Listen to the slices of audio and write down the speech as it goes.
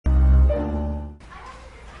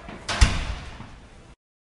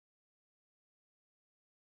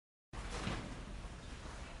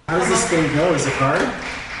How does this thing go? Is it hard?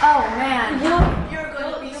 Oh man. You're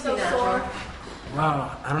going to be so sore.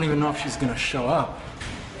 Wow, I don't even know if she's gonna show up.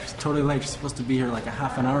 She's totally late. She's supposed to be here like a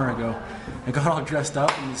half an hour ago. I got all dressed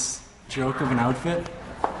up in this joke of an outfit.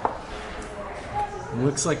 It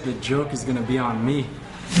looks like the joke is gonna be on me.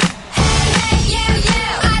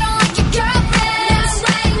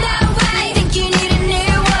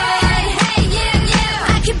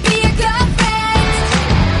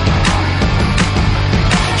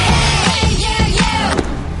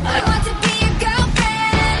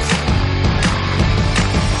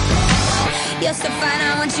 You're so fine,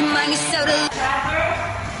 I want your money so to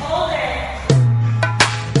Hold it.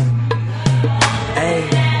 Hey.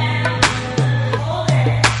 Hold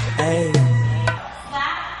it. Hey.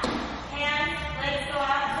 Slap. Hands. Legs go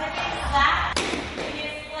out. Second. Slap. Give me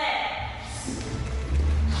a split.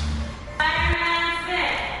 Fireman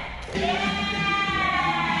spin.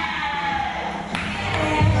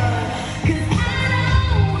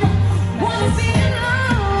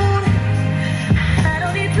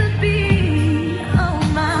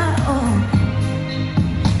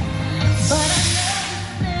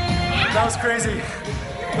 That was crazy.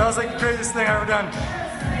 That was like the craziest thing I've ever done.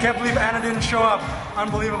 Can't believe Anna didn't show up.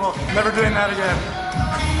 Unbelievable. Never doing that again.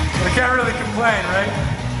 But I can't really complain,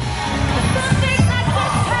 right?